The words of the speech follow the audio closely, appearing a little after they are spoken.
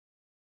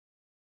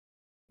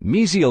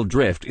Mesial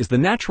drift is the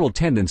natural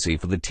tendency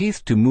for the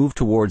teeth to move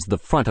towards the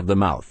front of the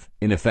mouth,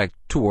 in effect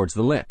towards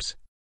the lips.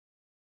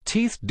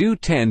 Teeth do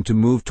tend to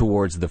move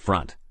towards the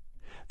front.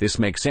 This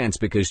makes sense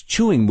because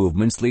chewing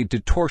movements lead to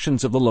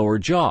torsions of the lower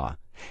jaw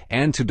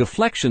and to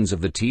deflections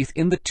of the teeth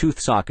in the tooth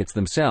sockets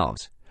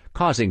themselves,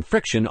 causing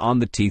friction on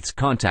the teeth's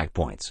contact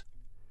points.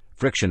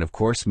 Friction, of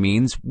course,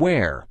 means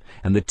wear,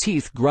 and the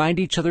teeth grind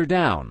each other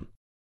down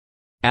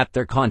at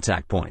their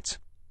contact points.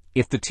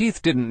 If the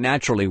teeth didn't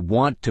naturally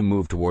want to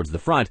move towards the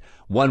front,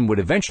 one would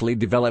eventually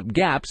develop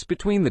gaps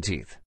between the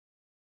teeth.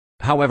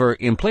 However,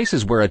 in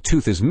places where a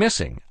tooth is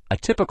missing, a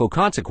typical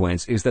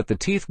consequence is that the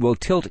teeth will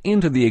tilt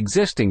into the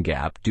existing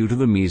gap due to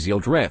the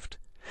mesial drift.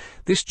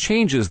 This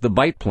changes the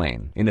bite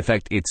plane. In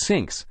effect, it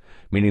sinks,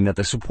 meaning that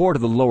the support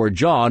of the lower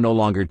jaw no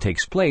longer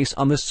takes place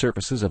on the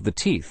surfaces of the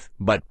teeth,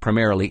 but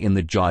primarily in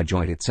the jaw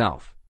joint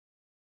itself.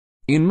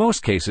 In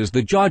most cases,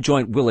 the jaw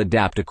joint will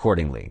adapt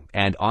accordingly,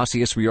 and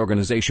osseous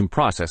reorganization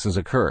processes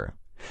occur.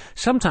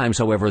 Sometimes,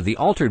 however, the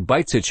altered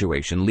bite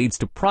situation leads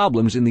to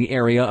problems in the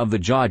area of the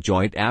jaw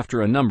joint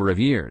after a number of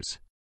years.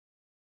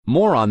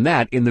 More on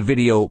that in the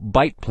video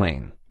Bite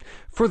Plane.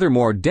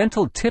 Furthermore,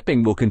 dental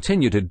tipping will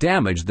continue to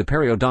damage the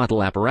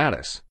periodontal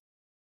apparatus.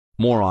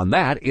 More on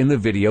that in the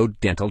video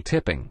Dental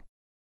Tipping.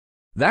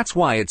 That's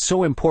why it's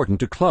so important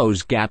to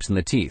close gaps in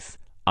the teeth,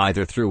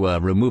 either through a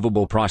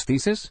removable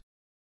prosthesis,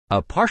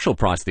 a partial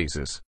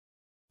prosthesis,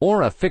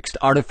 or a fixed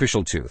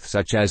artificial tooth,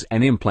 such as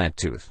an implant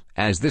tooth,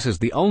 as this is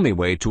the only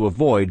way to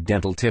avoid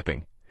dental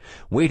tipping.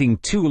 Waiting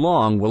too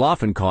long will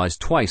often cause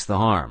twice the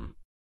harm.